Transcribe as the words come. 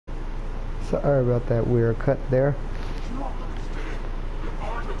Sorry about that weird cut there.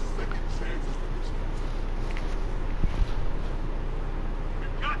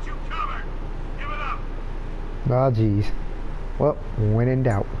 Ah, geez. Well, when in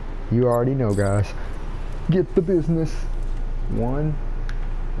doubt, you already know, guys. Get the business. One,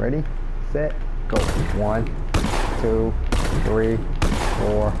 ready, set, go. 1, 2, 3,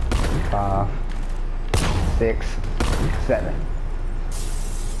 4, 5, 6, 7.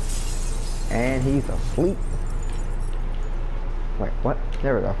 And he's asleep. Wait, what?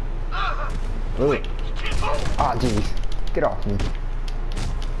 There we go. Ooh. Ah, jeez. Get off me.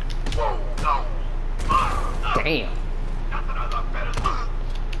 Damn.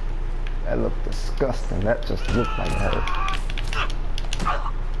 That looked disgusting. That just looked like it hurt.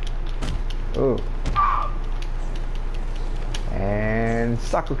 Ooh. And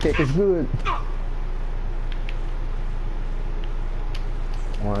soccer kick is good.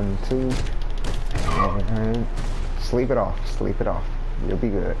 1, 2. And sleep it off. Sleep it off. You'll be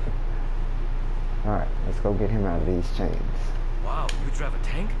good. Alright, let's go get him out of these chains. Wow, you drive a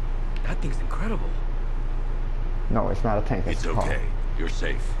tank? That thing's incredible. No, it's not a tank. It's a car. okay. You're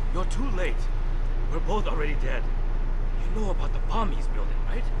safe. You're too late. We're both already dead. You know about the bomb he's building,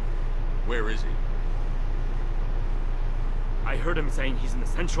 right? Where is he? I heard him saying he's in the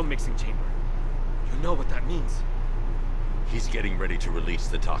central mixing chamber. You know what that means. He's getting ready to release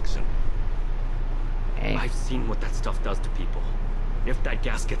the toxin. Hey. I've seen what that stuff does to people. If that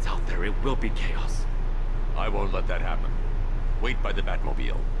gas gets out there, it will be chaos. I won't let that happen. Wait by the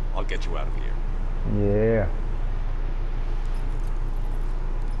Batmobile. I'll get you out of here. Yeah.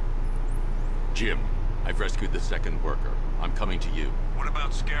 Jim, I've rescued the second worker. I'm coming to you. What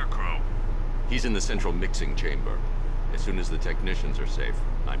about Scarecrow? He's in the central mixing chamber. As soon as the technicians are safe,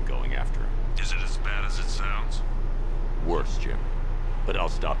 I'm going after him. Is it as bad as it sounds? Worse, Jim. But I'll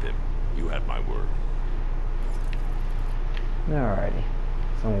stop him. You have my word. Alrighty.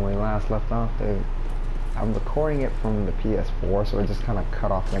 So when we last left off, I'm recording it from the PS4, so it just kind of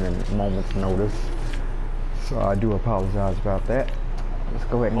cut off in a moment's notice. So I do apologize about that. Let's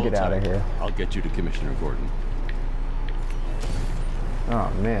go ahead and get out of here. I'll get you to Commissioner Gordon.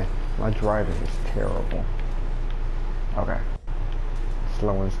 Oh man, my driving is terrible. Okay.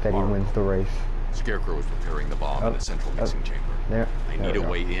 Slow and steady wins the race. Scarecrow is preparing the bomb in the central mixing chamber. There. I need a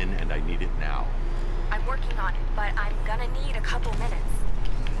way in, and I need it now. I'm working on it, but I'm gonna need a couple minutes.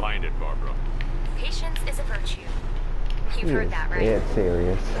 Find it, Barbara. Patience is a virtue. You've heard that, right? It's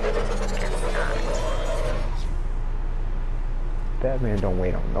serious. Batman don't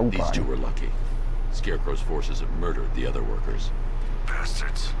wait on nobody. These two were lucky. Scarecrow's forces have murdered the other workers.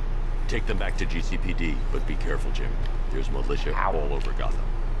 Bastards. Take them back to GCPD, but be careful, Jim. There's militia all over Gotham.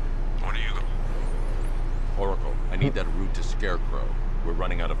 What are you... Oracle, I need that route to Scarecrow. We're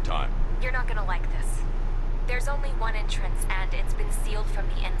running out of time. You're not gonna like this. There's only one entrance, and it's been sealed from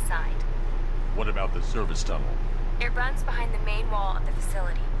the inside. What about the service tunnel? It runs behind the main wall of the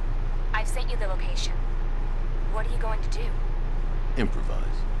facility. I've sent you the location. What are you going to do? Improvise.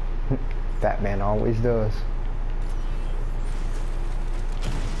 Batman always does.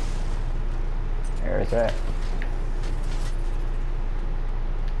 There's that.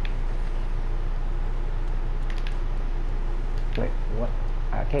 Wait, what?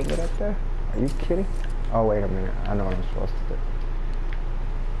 I can't get up there? Are you kidding? Oh, wait a minute. I know what I'm supposed to do.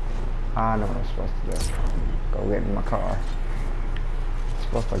 I know what I'm supposed to do. Go get in my car. I'm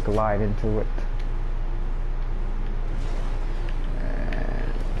supposed to glide into it.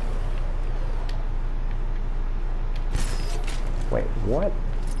 And... wait, what?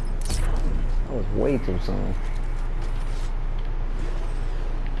 That was way too soon.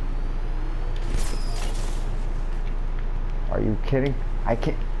 Are you kidding? I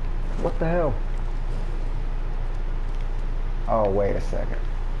can't... what the hell? Oh, wait a second.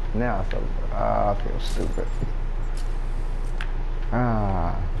 Now I feel stupid.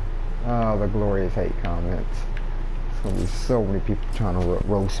 Oh, the glorious hate comments. There's gonna be so many people trying to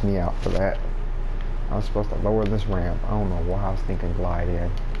roast me out for that. I was supposed to lower this ramp. I don't know why I was thinking glide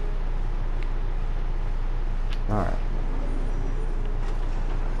in. Alright.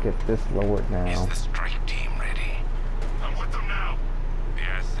 Let's get this lowered now. Is the strike team ready? I'm with them now. The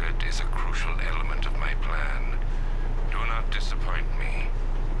asset is a crucial element of my plan. Do not disappoint me.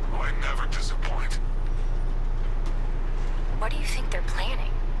 Oh, I never disappoint. What do you think they're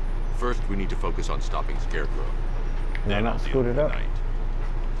planning? First, we need to focus on stopping Scarecrow. Can I not scoot it up?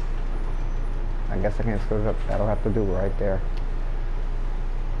 I guess I can't scoot it up. That'll have to do right there.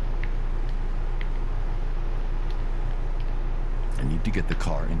 I need to get the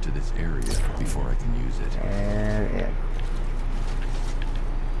car into this area before I can use it. And in.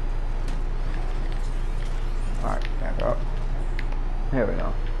 There we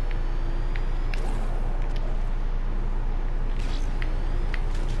go.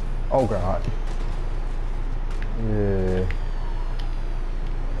 Oh god. Yeah.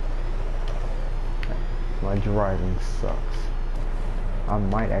 My driving sucks. I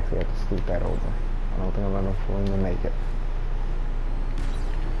might actually have to scoot that over. I don't think I'm enough room to make it.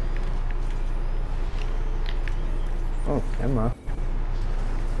 Oh, never mind.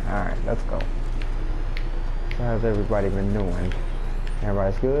 Alright, let's go. So how's everybody been doing?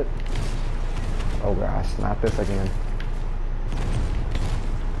 Everybody's good? Oh gosh, not this again.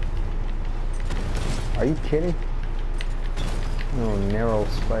 Are you kidding? No narrow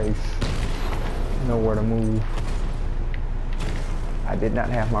space. Nowhere to move. I did not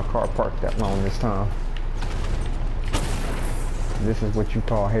have my car parked that long this time. This is what you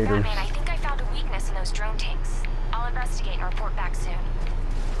call haters. Batman, I think I found a weakness in those drone tanks. I'll investigate and report back soon.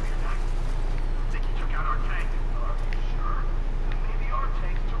 Think he took out our tank? Are you sure? Maybe our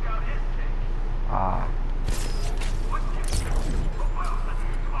tank took out his tank. Ah. What tank? Well,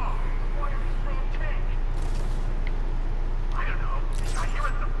 oh, why are you saying tank? I don't know. I hear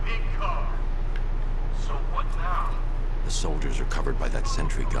it's a big car. So what now? The soldiers are covered by that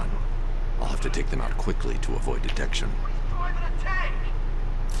sentry gun. I'll have to take them out quickly to avoid detection. He's driving a tank.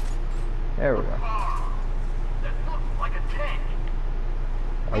 There we go. Car that looks like a tank.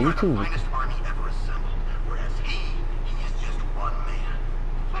 Are you too? The finest army ever assembled, whereas he is just one man.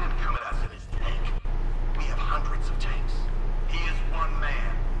 Let him come at us in his tank. We have hundreds of tanks. He is one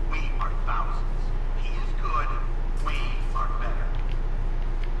man. We are thousands. He is good. We are better.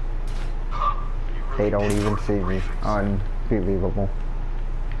 Huh. You really They don't did even your see me. briefings. Unbelievable.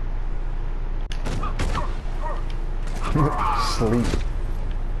 Sleep.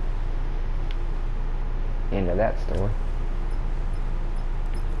 End of that story.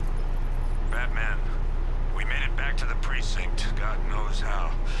 Batman, we made it back to the precinct. God knows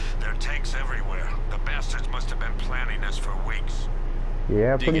how. There are tanks everywhere. The bastards must have been planning this for weeks.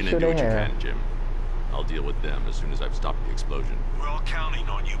 Yeah, Dig pretty in sure and do they what you have. can, Jim. I'll deal with them as soon as I've stopped the explosion. We're all counting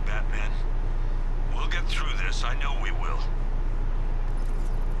on you, Batman. We'll get through this. I know we will.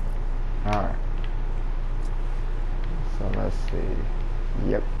 Alright. So let's see.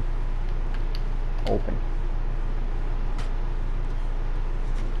 Yep. Open.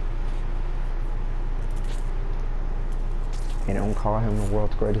 And don't call him the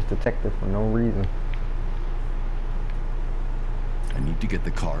world's greatest detective for no reason. I need to get the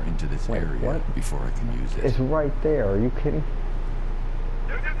car into this Wait, area what? before I can use it. It's right there. Are you kidding?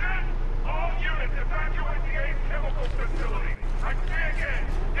 This is it! All units evacuate the Ace Chemical Facility! I say again,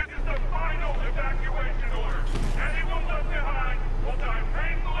 this is the final evacuation order! Anyone left behind will die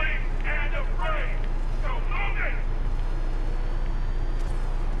painfully and afraid! So move it!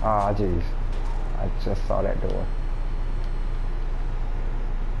 Ah, jeez. I just saw that door.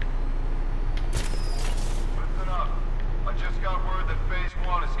 Listen up. I just got word that phase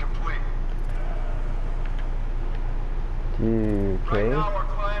 1 is complete. Right Okay. now, our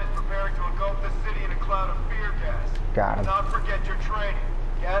client is preparing to engulf the city in a cloud of fear gas. Got him. Do not forget your training.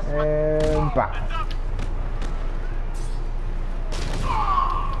 Gas. And bye.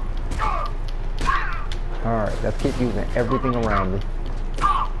 Alright, let's keep using everything around me.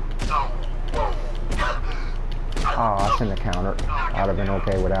 Ah, I shouldn't have countered. I'd have been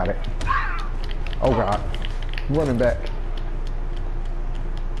okay without it. Oh god. Running back.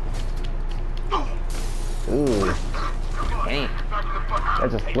 Ooh. Dang. That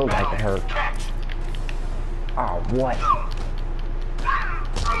just looked like it hurt. Ah, what?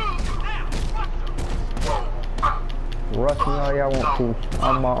 Rush me all y'all want to.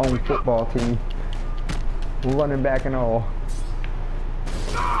 I'm my own football team. Running back and all.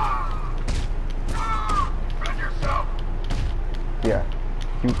 Yeah.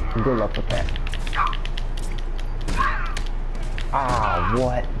 You good luck with that. Ah,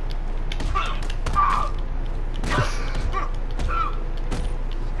 what?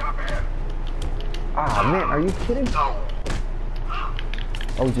 Ah, man, are you kidding?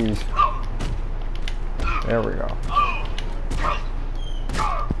 Oh, jeez. There we go.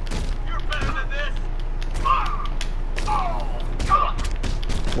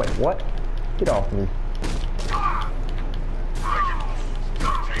 Wait, what? Get off me.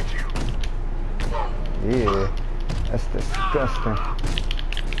 Yeah, that's disgusting.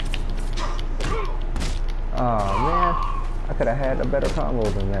 Oh man, I could have had a better combo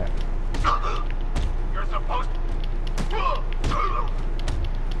than that. You're supposed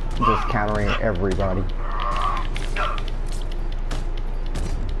Just countering everybody.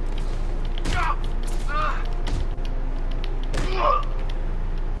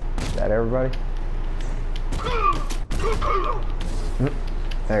 Is that everybody?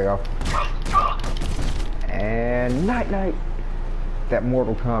 There you go. And night. That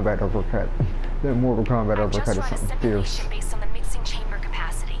Mortal Kombat uppercut. That Mortal Kombat uppercut is something fierce. Based on the mixing chamber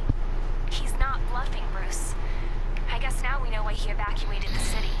capacity. He's not bluffing, Bruce. I guess now we know why he evacuated the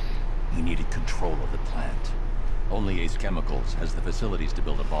city. He needed control of the plant. Only Ace Chemicals has the facilities to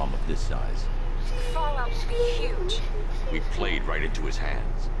build a bomb of this size. The fallout will be huge. We played right into his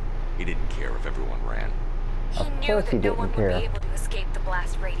hands. He didn't care if everyone ran. He knew course that he no one didn't would care. be able to escape the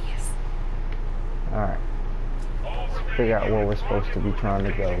blast radius. Alright. Let's figure out where we're supposed to be trying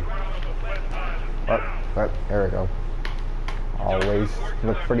to go. Oh, there we go. Always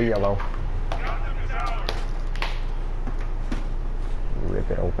look for the yellow. Rip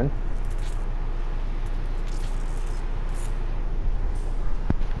it open.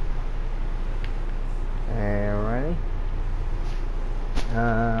 And ready?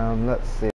 Let's see.